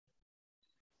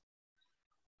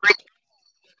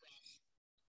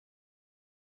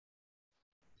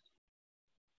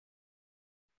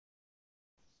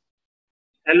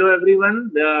Hello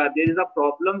everyone. There is a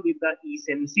problem with the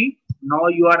eSensi. Now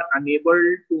you are unable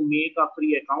to make a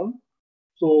free account.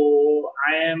 So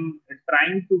I am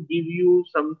trying to give you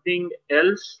something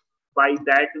else. By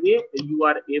that way, you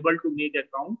are able to make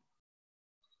account.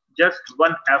 Just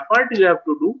one effort you have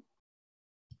to do.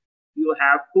 You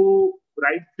have to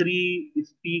write three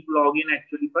speak login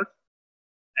actually first,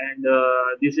 and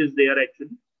this is there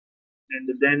actually, and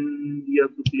then you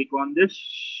have to click on this.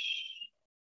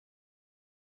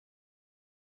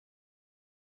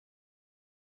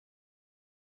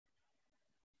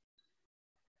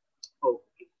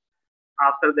 Okay.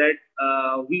 After that,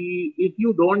 if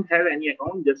you don't have any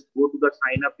account, just go to the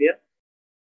sign up here.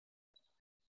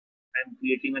 I'm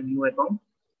creating a new account,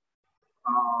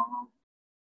 uh,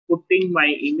 putting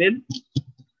my email,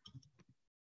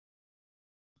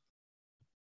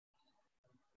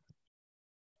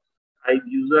 type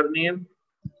username,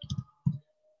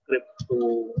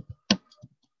 crypto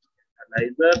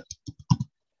analyzer,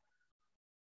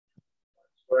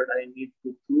 password I need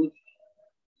to choose.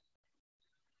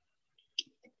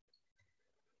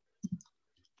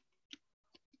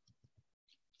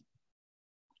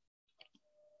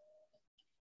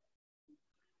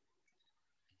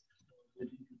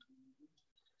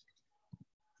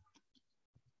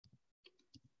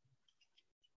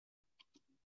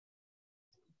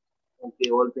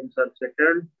 Okay, all things are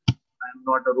settled. I'm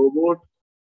not a robot.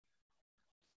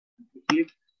 Click,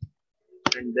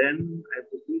 and then I have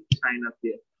to click sign up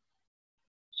here.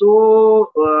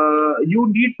 So you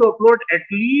need to upload at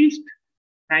least.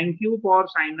 Thank you for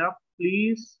sign up.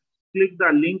 Please click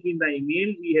the link in the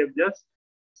email we have just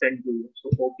sent to you. So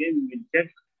okay, we will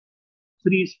check.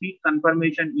 Free speak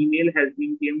confirmation email has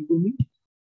been came to me.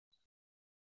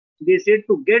 They said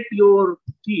to get your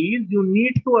keys, you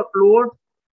need to upload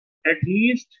at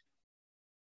least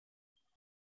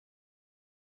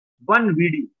one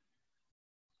video.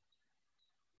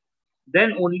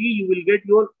 Then only you will get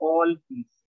your all keys.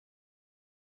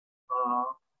 Uh,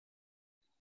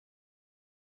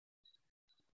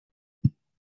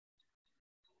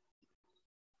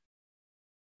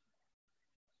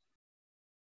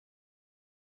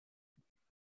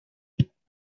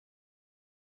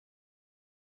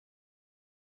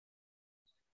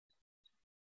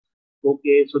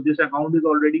 okay, so this account is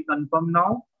already confirmed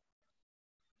now.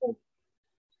 Okay.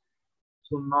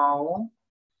 So now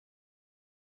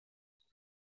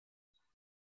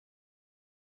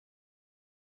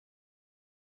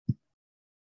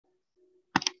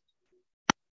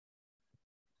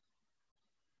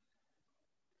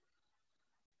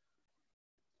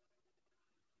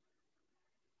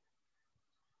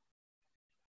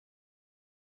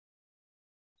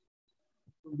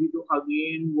we do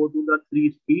again go to the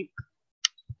three speak.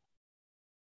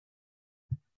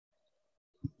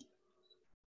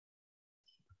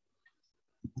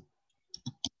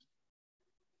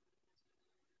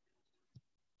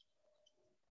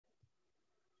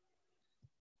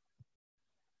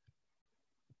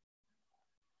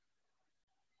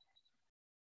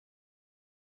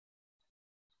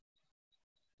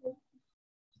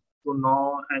 So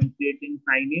now I'm creating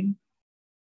sign in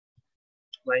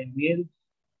by mail,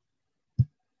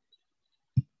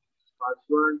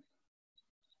 password.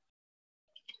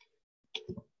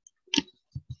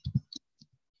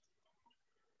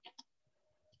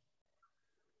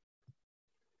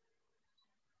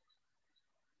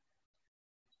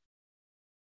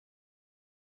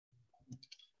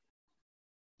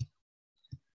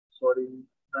 Sorry,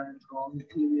 I'm wrong.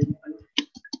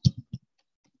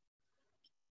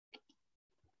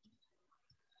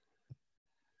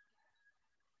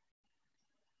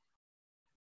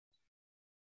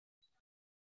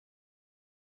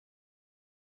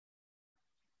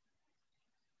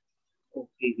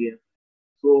 Okay, here.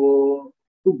 So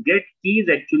to get keys,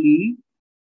 actually,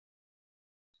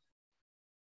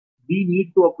 we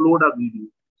need to upload a video.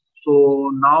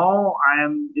 So now I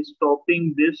am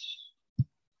stopping this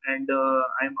and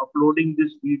I am uploading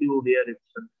this video here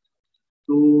itself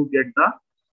to get the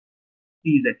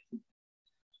keys actually.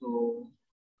 So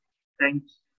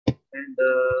thanks, and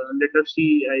let us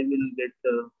see. I will get.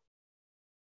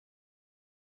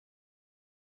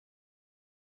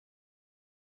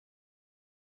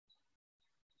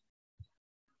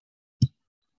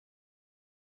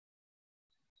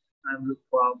 I will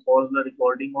pause the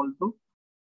recording also.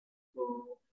 So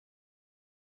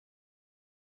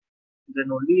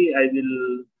then only I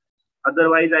will.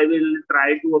 Otherwise, I will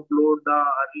try to upload the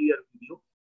earlier video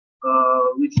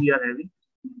which we are having.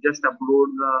 Just upload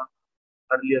the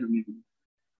earlier video.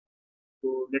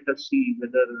 So let us see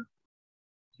whether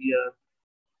we are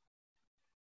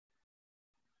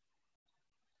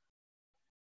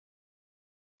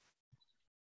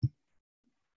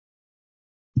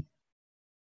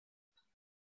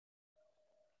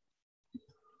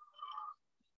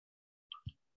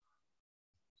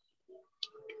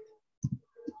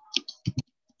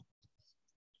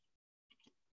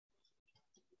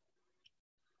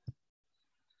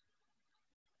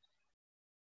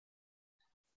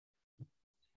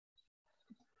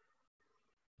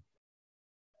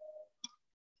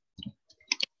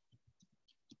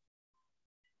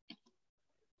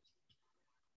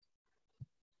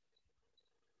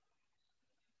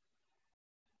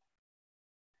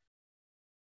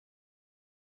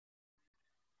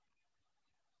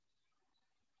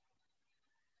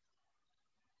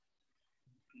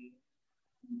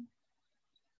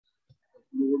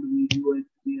upload video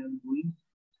actually I'm doing.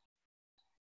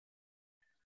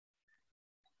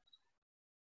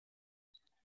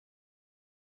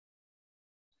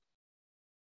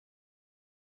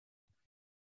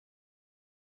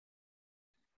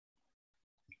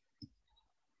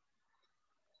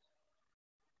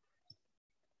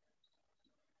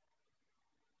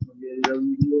 So there is a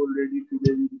video already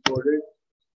today we recorded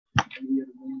and we are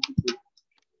going to put.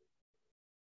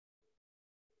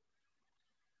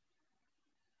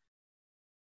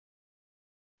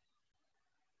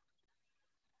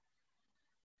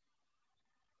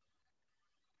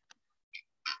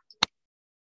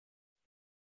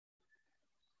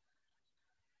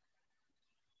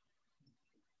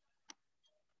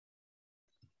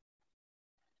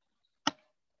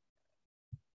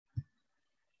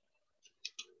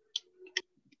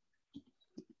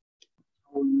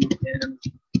 How you can earn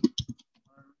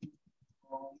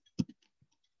from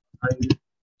Hive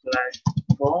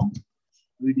platform.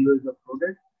 Video is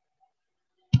uploaded.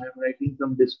 I am writing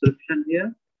some description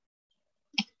here.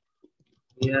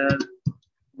 Here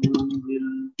you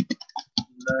will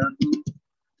learn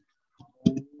how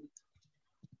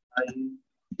Hive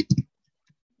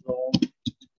job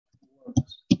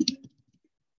works.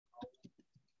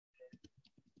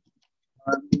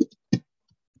 Earn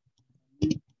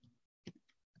money.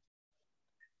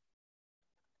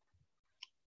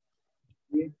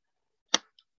 Okay.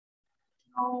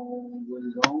 Now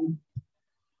going down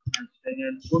and stay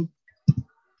helpful.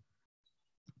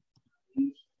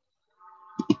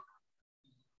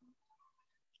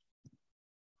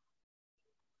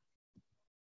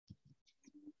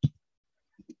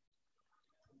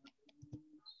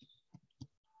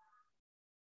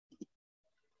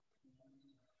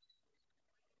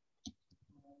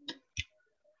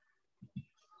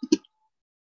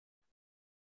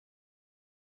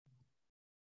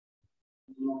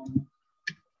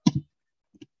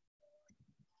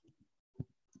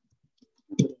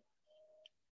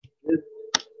 Yes,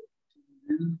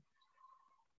 then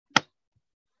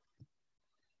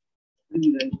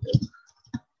rewrite it.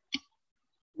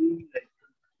 Rewrite it.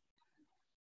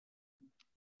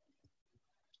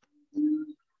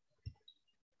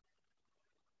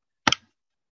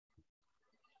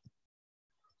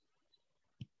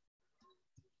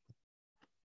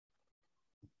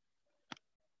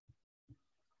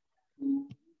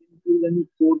 Include any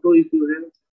photo if you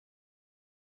have.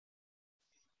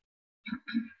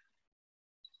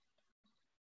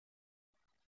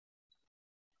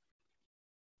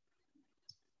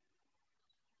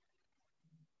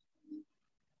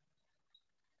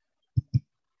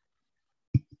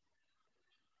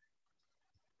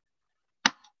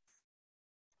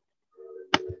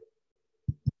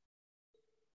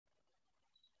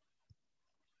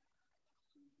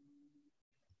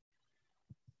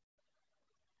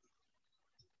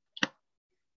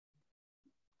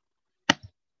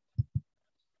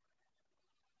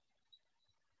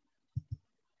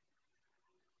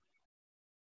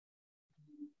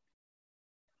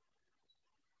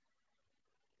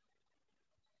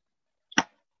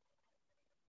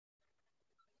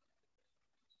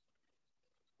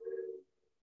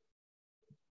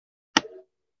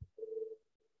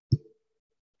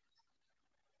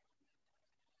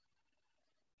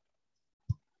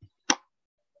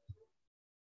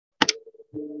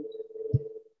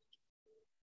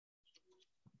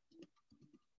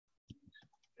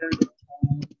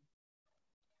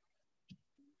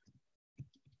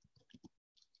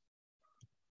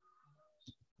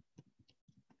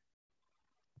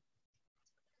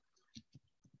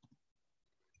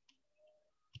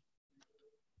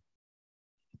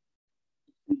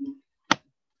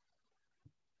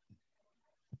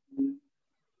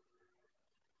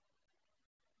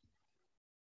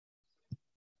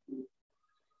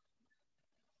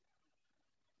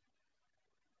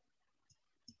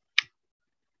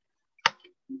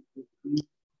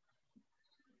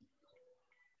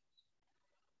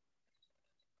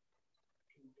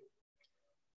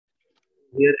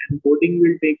 Here encoding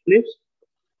will take place.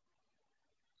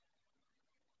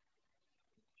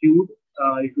 Queued.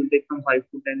 It will take some 5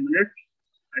 to 10 minutes,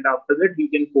 and after that we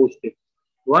can post it.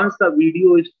 Once the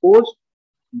video is posted,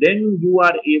 then you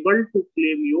are able to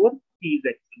claim your fees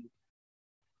actually.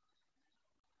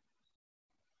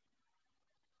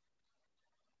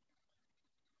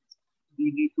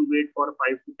 We need to wait for 5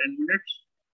 to 10 minutes.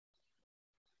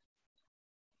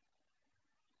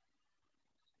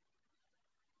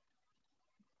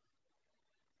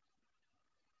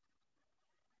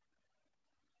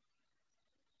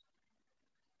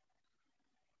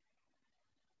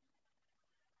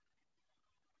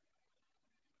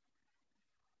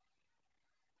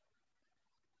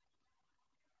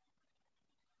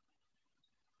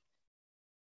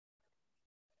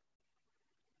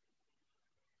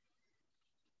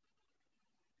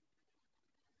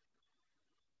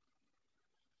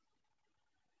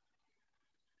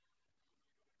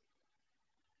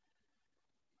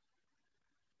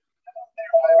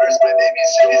 my name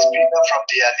is Espino from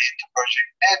the Elite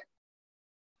project, and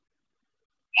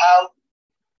how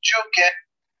you get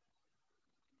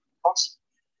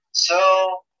so,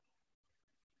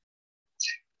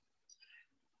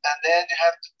 and then you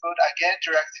have to put again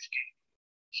your active key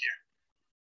here,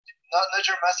 not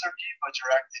your master key, but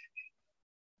your active key.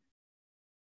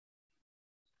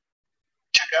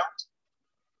 Check out.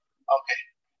 Okay.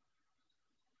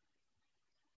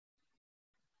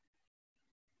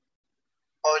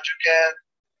 Or you can,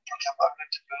 for example, I'm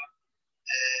going to do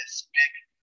speak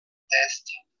test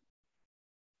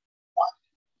 1.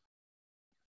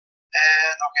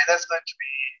 And okay, that's going to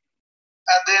be,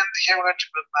 and then here we're going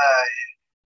to put my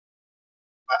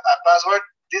password.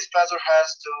 This password has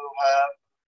to have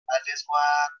at least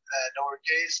one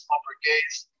lowercase,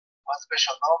 uppercase, one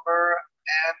special number,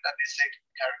 and a mistake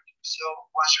character. So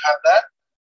once you have that,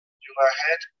 you go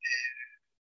ahead,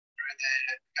 read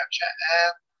the captcha,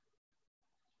 and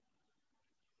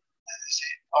let's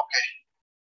see. Okay,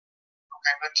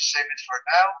 I'm going to save it for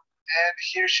now, and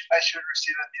here I should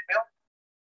receive an email.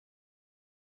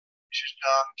 You should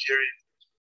come here.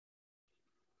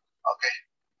 Okay,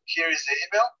 here is the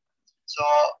email. So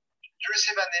you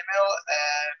receive an email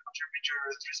and contribute your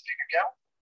 3Speak account,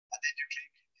 and then you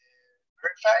click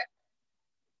verify.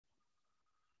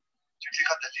 You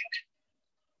click on the link,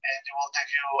 and it will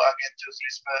take you again to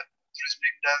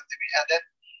 3Speak.tv, and then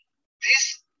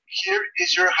this here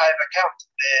is your Hive account,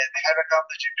 the Hive account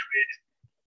that you created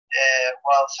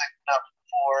while signing up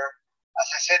for. As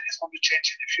I said, this will be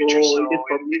changed in the future, so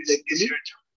it's easier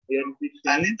to,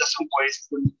 and it doesn't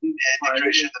waste the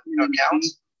creation of new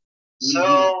accounts. So,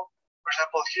 for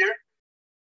example, here,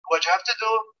 what you have to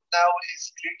do now is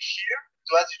click here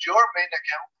to add your main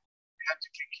account. You have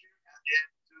to click here and then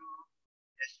to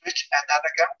switch another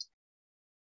account.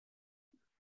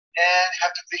 And you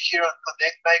have to click here on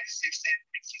connect my existing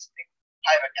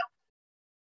Hive account.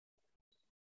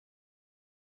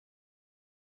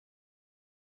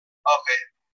 Okay,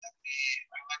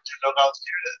 I'm going to log out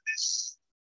here this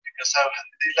because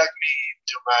they logged me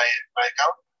to my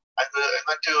account. I'm going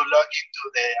to log into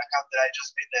the account that I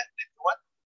just made, the new one.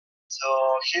 So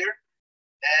here,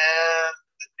 and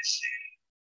let me see.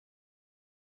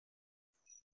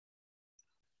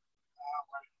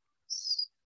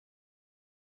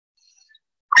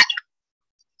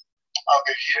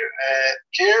 Okay,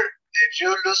 here, if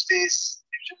you lose this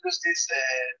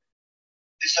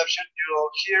option, you go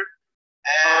here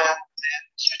and then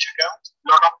switch account.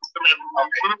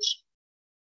 Okay.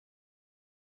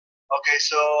 Okay,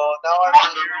 so now I'm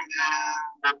here.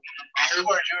 This is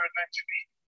where you're going to be.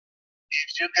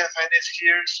 If you can find this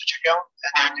here, switch account,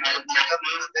 and then you can click on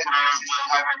the next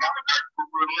Hive account.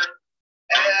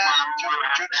 And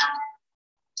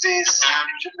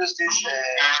you lose this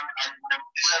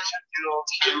option, you go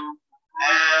here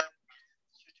and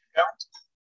switch account.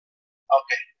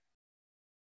 Okay.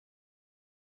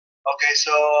 Okay,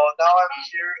 so now I'm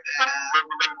here, and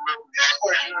this is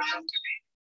where you're going to be.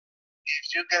 If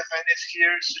you can find this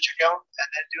here, switch account, and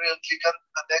then you will click on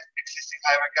connect existing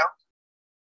Hive account,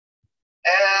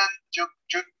 and you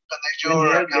connect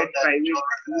your account that you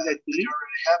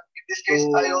already have. In this case,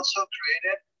 I also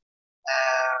created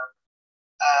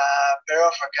a pair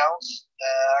of accounts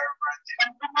that are brand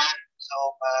new. So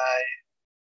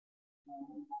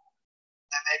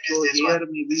the name is this one.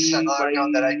 This is another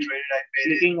account that I created. I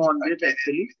paid clicking on this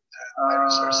actually,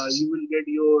 you will get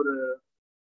your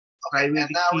private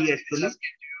key actually.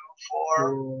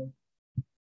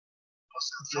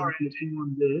 So clicking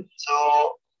on this. So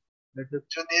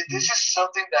this is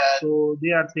something that. So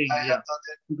they are saying, yeah,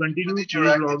 to continue your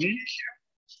login. You can.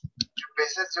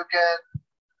 This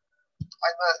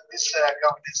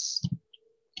account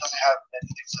doesn't have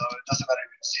anything, so it doesn't matter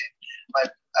if you see my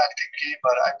active key,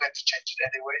 but I'm going to change it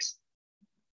anyways.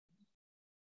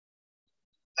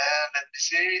 And let me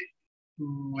see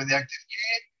with the active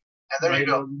key, and there you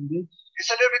go.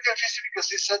 It's a little bit confusing because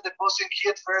it said the posting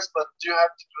key at first, but you have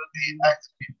to put the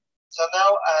active key. So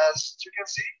now, as you can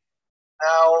see,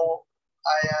 now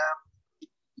I am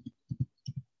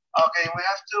okay. We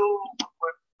have to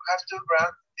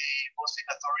grant the posting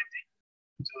authority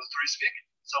to 3Speak.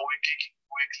 So we click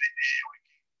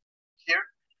here,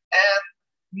 and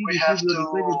we have to do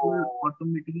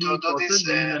this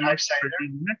Hive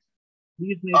Signer.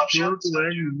 Please make sure to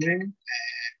add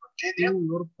continue to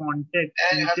your contact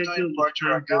and you have to import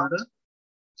your account.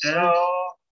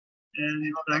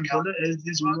 And spam folder, as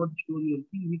we do not show your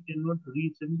key, we cannot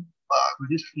resend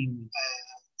this email.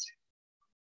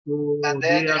 So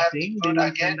they are saying they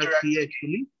will send a key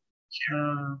actually.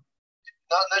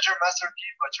 Not your master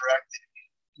key, but your active key.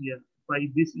 Yeah, by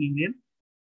this email.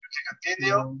 You click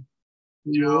continue,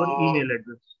 your email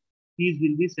address. These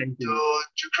will be sent to you.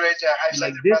 To create a Hive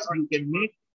like Center this, password, you can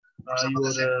make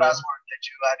your your password that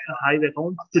you added on Hive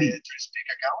account the free. TreeSpeak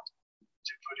account.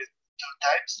 To put it 2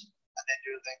 times, and then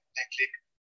you then click.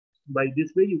 By this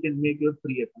way, you can make your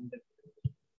free account.